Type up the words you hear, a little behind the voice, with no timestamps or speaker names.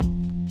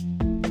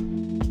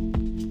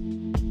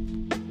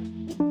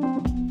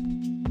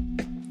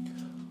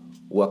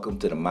welcome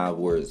to the My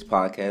Words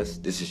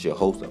podcast. This is your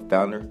host and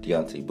founder,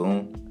 Deontay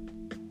Boone.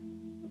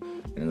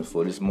 And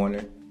for this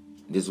morning,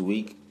 this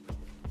week,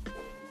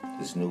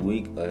 this new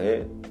week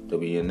ahead that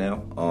we in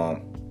now, I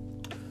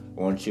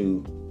want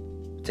you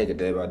to take it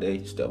day by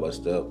day, step by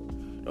step.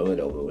 Don't get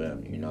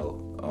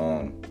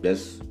overwhelmed,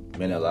 Just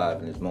being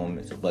alive in this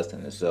moment is a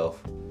blessing in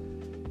itself.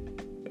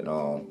 And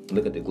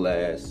look at the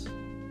glass,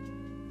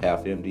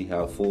 half empty,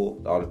 half full.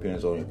 It all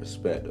depends on your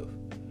perspective.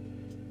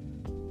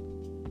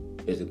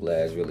 Is the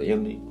glass really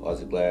empty or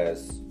is the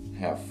glass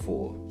half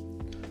full?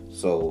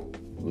 So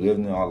we're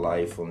living our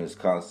life on this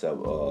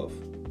concept of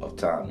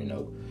time,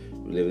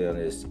 We're living on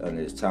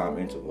this time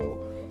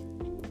interval.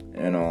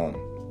 And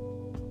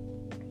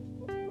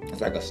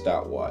it's like a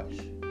stopwatch.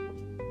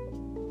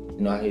 You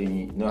know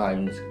how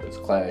in this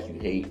class you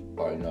hate,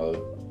 or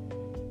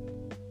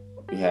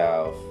you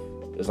have,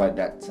 it's like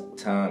that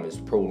time is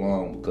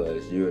prolonged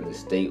because you're in a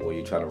state where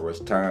you're trying to rush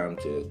time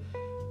to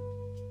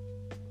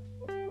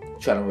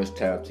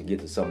get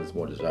to something that's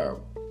more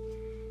desirable.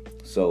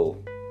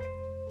 So,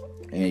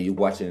 and you're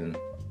watching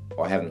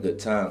or having a good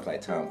time, it's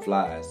like time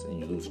flies and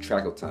you lose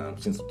track of time,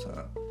 sense of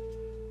time.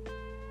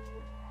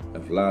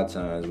 And for a lot of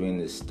times we're in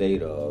this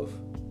state of,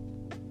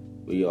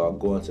 we are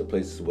going to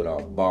places with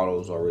our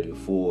bottles already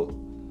full,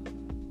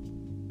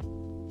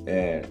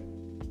 and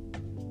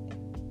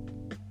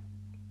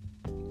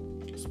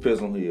it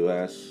depends on who you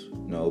ask,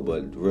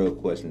 but the real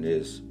question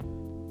is,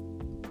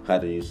 how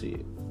do you see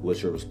it?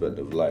 What's your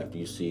perspective of life? Do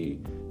you see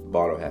the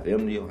bottle half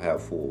empty or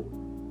half full?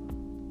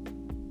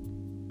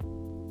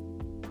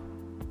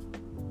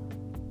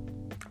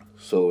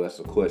 So that's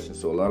the question.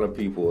 So a lot of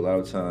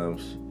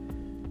times,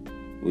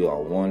 we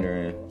are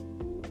wondering,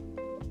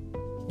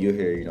 you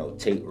hear,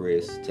 take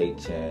risks, take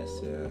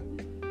chances,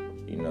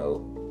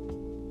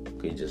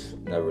 you just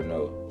never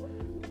know.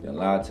 And a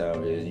lot of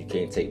times you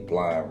can't take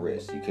blind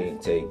risks. You can't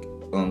take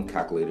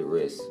uncalculated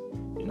risks.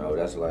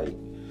 That's like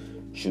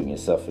shooting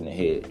yourself in the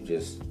head. You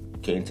just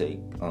can't take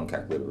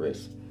uncalculated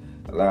risks.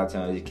 A lot of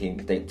times you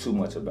can't think too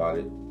much about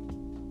it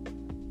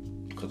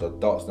because the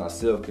thoughts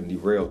themselves can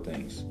derail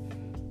things.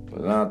 But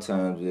a lot of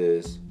times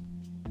is,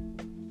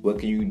 what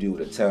can you do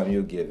with the time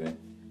you're given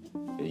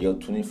in your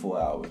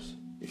 24 hours?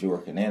 If you're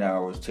working 8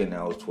 hours, 10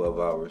 hours, 12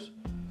 hours,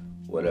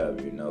 whatever,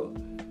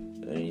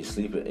 and you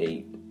sleep at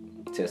 8,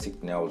 10,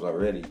 16 hours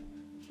already,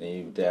 then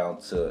you're down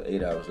to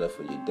 8 hours left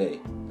for your day.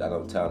 Not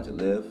enough time to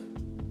live?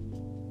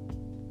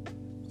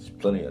 It's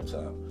plenty of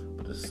time.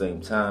 But at the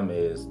same time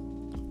is,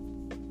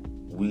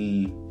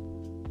 we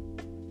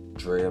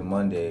dread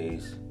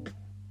Mondays,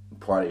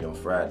 party on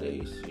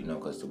Fridays,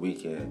 because the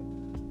weekend.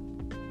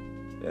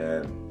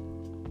 And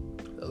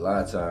a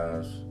lot of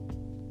times,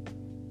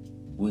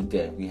 we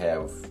think we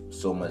have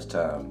so much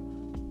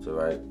time. So,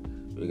 right,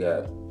 we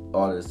got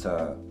all this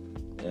time,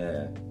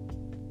 and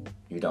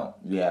you don't.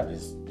 You have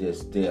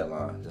this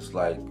deadline. Just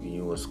like when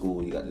you were in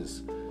school, you got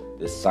this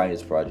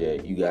science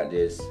project. You got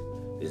this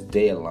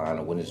deadline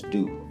of when it's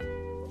due.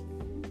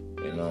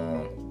 And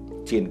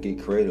tend to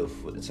get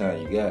creative with the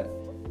time you got.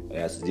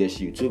 And I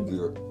suggest you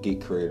to get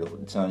creative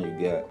with the time you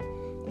got.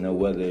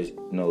 Whether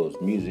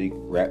it's music,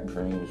 rap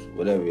dreams,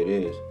 whatever it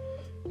is,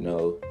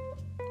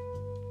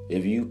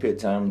 if you put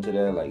time into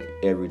that, like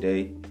every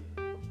day,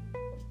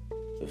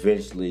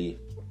 eventually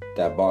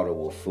that bottle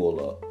will fill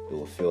up. It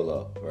will fill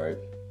up, right?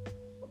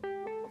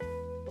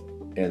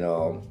 And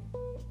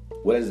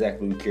what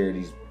exactly we carry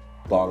these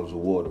bottles of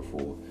water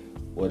for?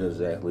 What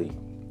exactly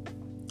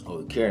are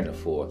we carrying it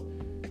for?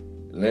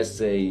 Let's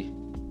say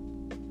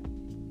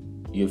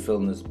you're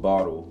filling this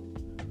bottle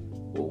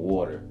with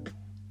water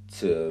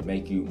to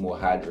make you more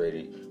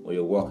hydrated when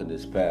you're walking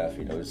this path,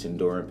 this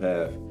enduring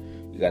path.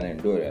 You gotta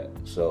endure that.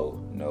 So,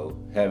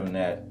 having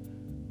that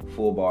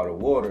full bottle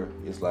of water,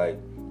 it's like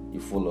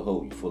you're full of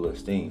hope, you're full of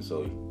esteem.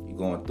 So you're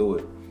going through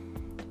it.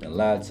 And a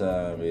lot of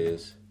time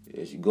is,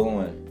 as you're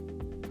going,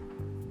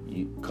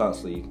 you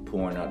constantly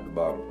pouring out the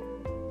bottle.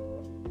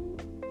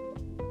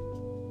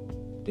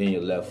 Then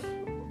you're left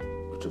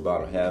with your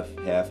bottle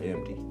half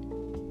empty.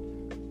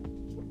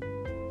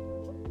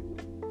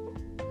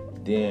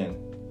 Then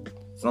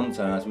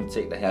sometimes we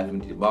take the half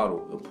empty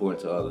bottle and pour it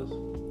to others.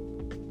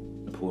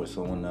 Pour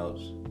someone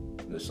else,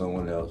 and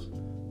someone else,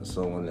 and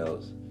someone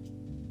else.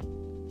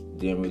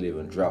 Then we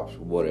leaving drops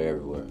of water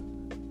everywhere.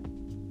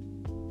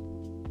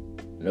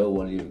 No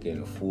one even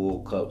getting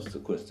full cups to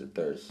quench the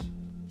thirst.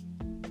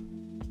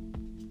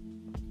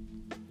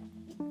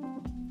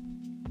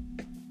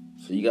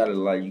 So you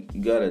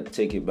gotta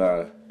take it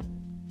by.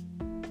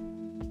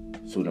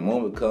 So when the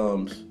moment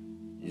comes,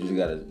 you just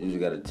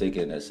gotta take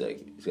it in that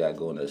second. You just gotta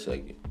go in that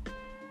second.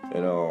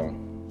 And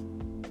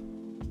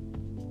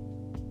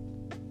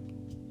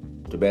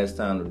the best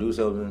time to do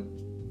something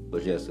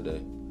was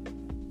yesterday.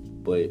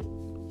 But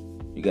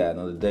you got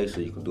another day, so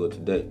you can do it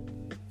today.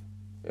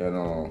 And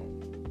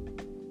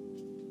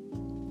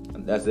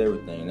that's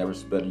everything.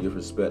 Your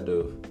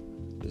perspective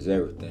is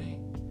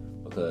everything.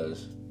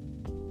 Because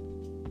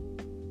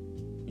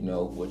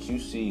what you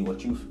see,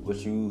 what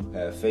you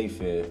have faith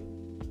in,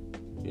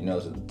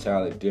 is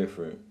entirely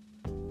different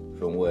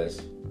from what's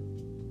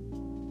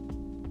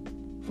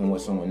from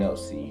what someone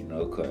else see,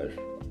 because,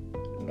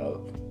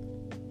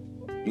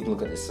 you can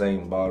look at the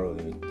same bottle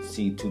and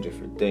see two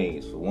different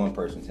things. For one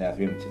person's half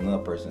empty,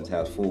 another person's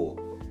half full.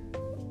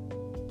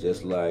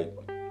 Just like,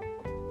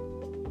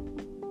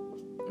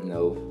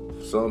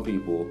 some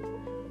people,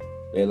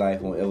 their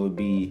life won't ever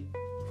be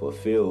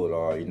fulfilled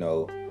or,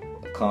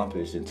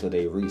 accomplished until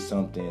they reach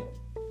something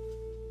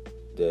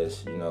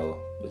that's,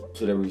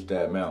 till they reach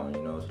that mountain,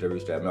 till they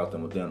reach that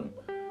mountain within them.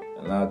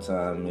 And a lot of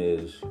time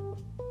is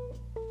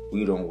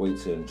we don't wait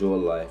to enjoy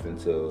life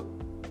until,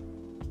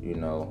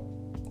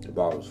 the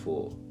bottle's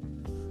full.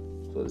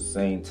 So at the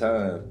same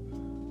time,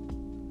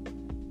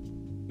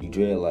 you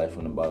dread life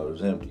when the bottle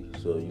is empty.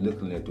 So you're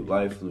looking at through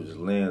life through this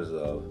lens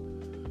of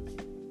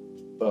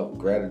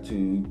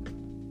gratitude,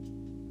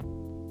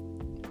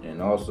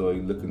 and also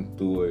you're looking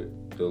through it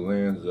the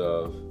lens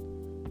of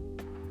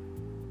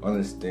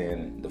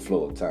understanding the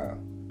flow of time.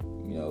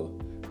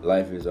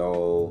 Life is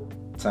all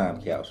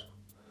time capsule.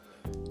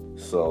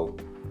 So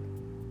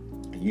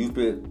you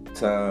put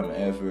time and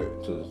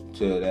effort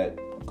to that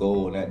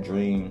goal and that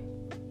dream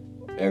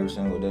every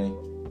single day,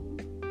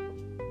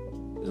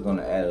 it's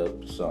gonna add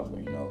up to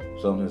something.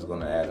 Something's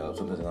gonna add up.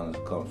 Something's gonna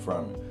come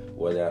from it.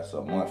 Whether that's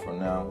a month from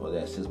now, whether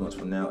that's 6 months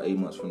from now, 8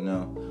 months from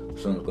now,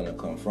 something's gonna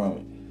come from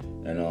it.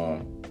 And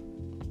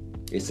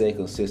it's have a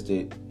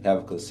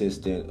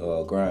consistent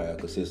grind,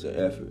 consistent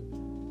effort.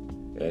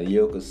 And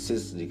your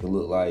consistency can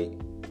look like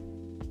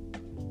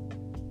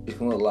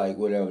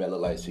whatever that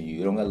look like to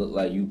you. It don't gotta look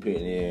like you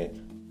putting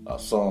in a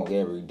song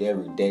every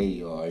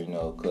day, or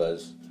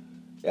because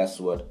that's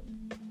what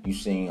you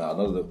seen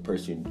another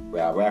person,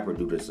 a rapper,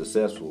 do that's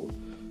successful.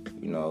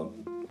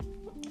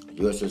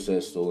 Your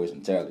success story is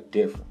entirely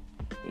different.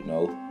 And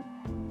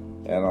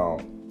a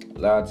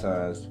lot of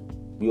times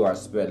we are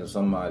expecting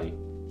somebody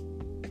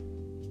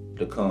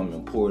to come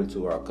and pour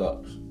into our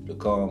cups, to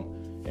come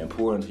and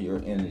pour into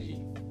your energy.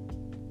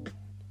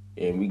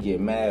 And we get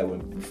mad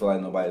when we feel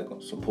like nobody's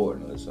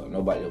supporting us or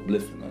nobody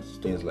uplifting us,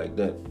 things like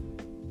that.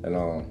 And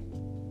a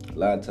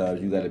lot of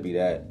times you got to be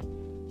that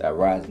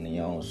rising in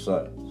your own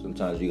sun.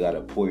 Sometimes you got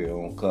to pour your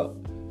own cup.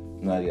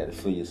 Sometimes you got to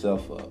fill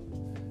yourself up.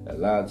 A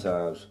lot of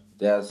times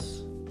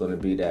that's going to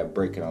be that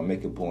breaking or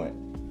making point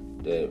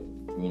that,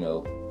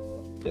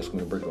 that's going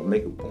to break or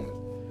make a point.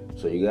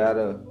 So you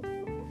gotta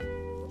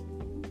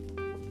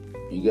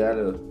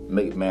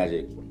make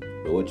magic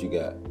with what you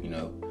got,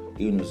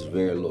 even if it's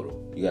very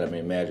little. You gotta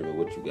make magic with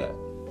what you got.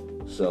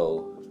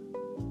 So,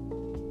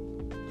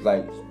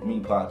 like me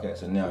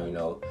podcasting now,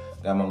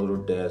 got my little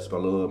desk, my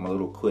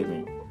little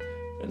equipment,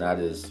 and I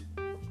just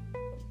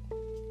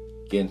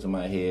get into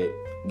my head,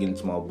 get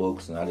into my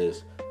books, and I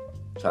just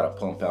try to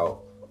pump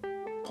out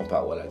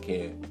what I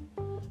can,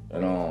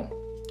 and I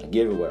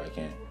give it what I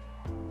can.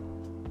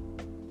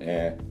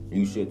 And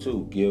you should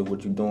too. Give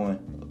what you're doing,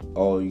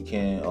 all you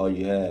can, all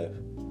you have.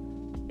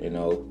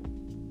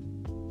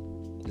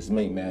 Just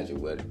make magic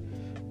with it.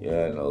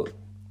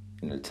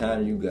 In the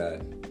time you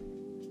got,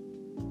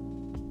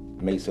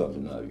 make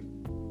something of it.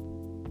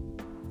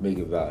 Make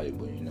it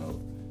valuable,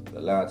 A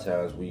lot of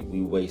times we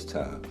waste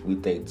time. We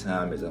think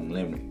time is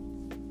unlimited.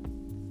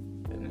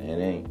 And it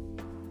ain't.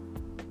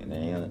 It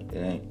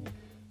ain't.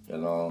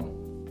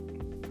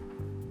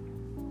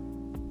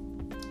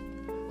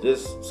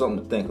 Just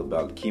something to think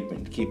about,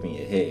 keeping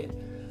your head.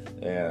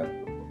 And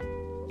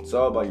it's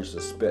all about your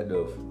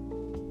perspective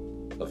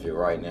of your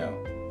right now.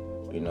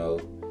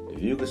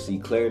 If you can see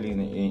clearly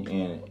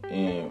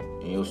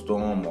in your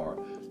storm, or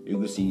you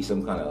can see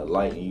some kind of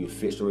light and you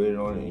fixated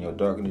on it in your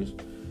darkness,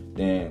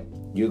 then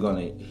you're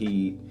gonna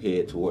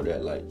head toward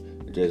that light.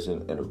 Just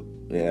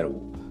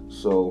inevitable.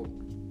 So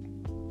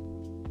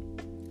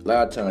a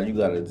lot of times you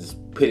gotta just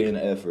put in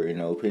the effort,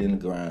 put in the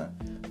grind,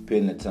 put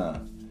in the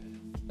time.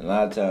 And a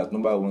lot of times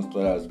nobody wants to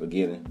start out as a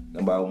beginner.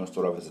 Nobody wants to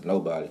start off as a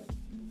nobody.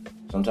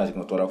 Sometimes you're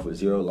gonna start off with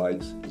 0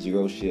 likes,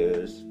 0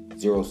 shares,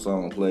 0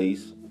 song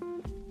plays.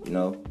 It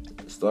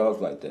starts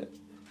off like that.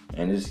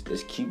 And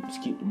just keep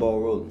the ball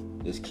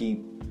rolling. Just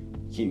keep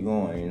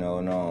going,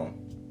 and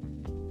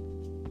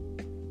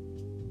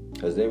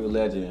because every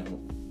legend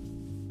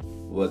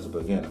was a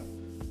beginner.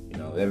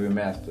 Every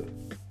master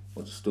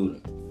was a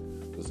student.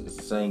 It's the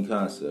same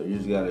concept. You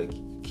just gotta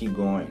keep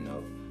going,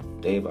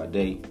 day by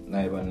day,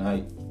 night by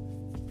night.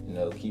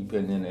 Keep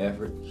putting in the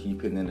effort, keep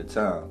putting in the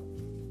time.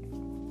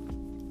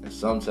 And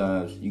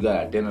sometimes you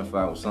gotta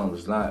identify when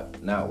something's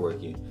not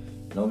working.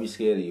 Don't be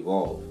scared to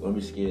evolve. Don't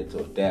be scared to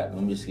adapt.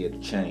 Don't be scared to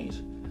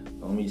change.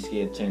 Don't be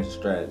scared to change the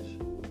strategy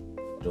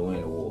to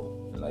win the war.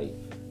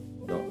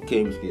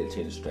 Can't be scared to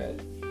change the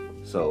strategy.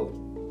 So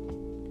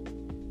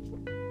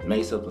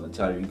make something the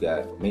time you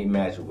got. Make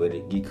magic with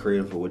it. Get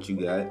creative for what you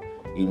got,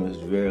 even if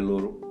it's very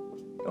little.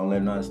 Don't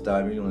let nothing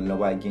stop you. Don't let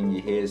nobody get in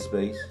your head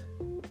space.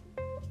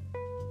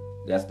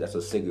 That's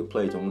a sacred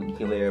place. You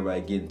can't let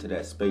everybody get into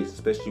that space,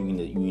 especially when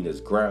you in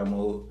this grind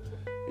mode.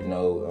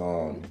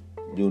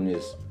 Doing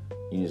this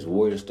in this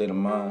warrior state of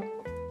mind.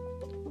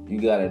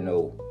 You gotta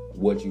know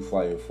what you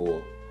fighting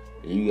for,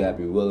 and you gotta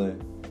be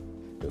willing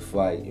to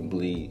fight and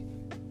bleed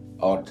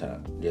all the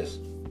time.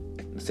 Just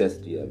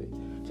necessity of it.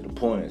 to the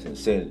point it's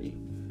insanity.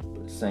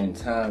 But at the same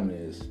time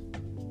is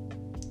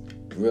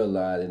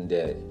realizing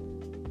that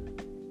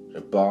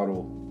the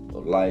bottle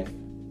of life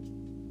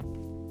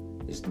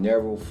is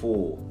never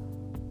full.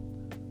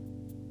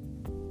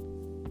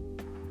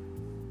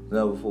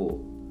 Never full.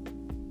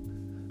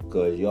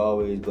 Because you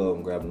always go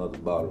and grab another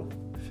bottle,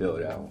 fill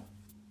that one,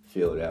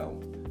 fill that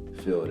one,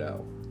 fill that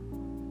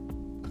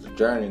one. Because the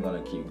journey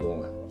gonna keep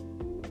going.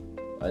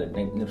 I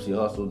think Nipsey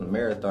Hussle, the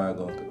marathon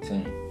gonna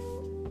continue.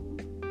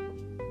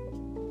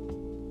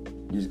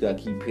 You just gotta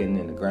keep putting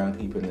in the ground,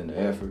 keep putting in the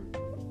effort.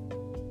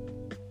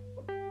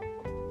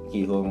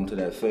 Keep holding to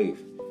that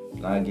faith.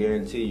 And I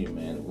guarantee you,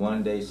 man,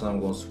 one day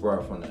something gonna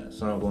sprout from that.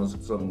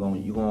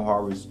 You gonna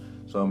harvest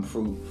some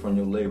fruit from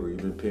your labor you've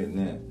been putting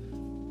in.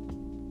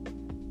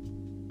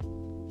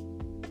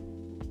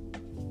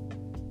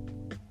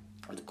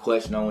 The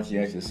question I want you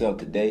to ask yourself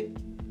today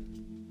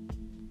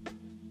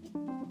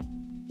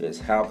is,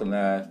 how can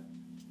I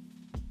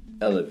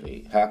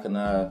elevate? How can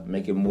I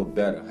make it more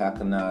better? How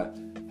can I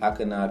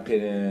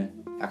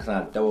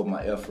double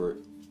my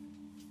effort?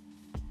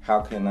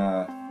 How can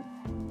I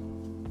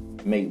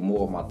make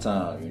more of my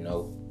time, you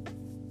know?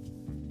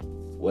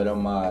 What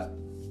am I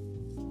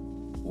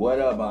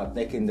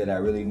thinking that I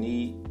really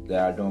need that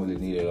I don't really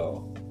need at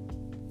all?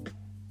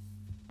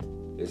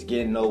 It's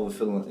getting over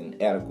feeling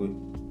inadequate,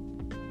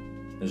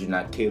 that you're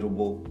not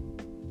capable.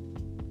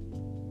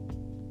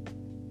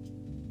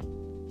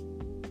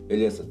 It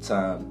is a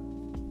time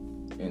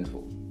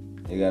interval.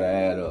 You gotta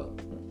add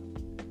up.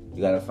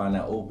 You gotta find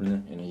that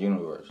opening in the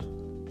universe.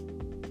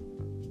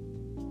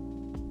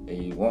 And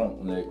you won't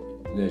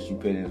unless you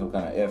put in some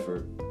kind of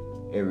effort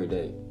every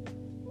day.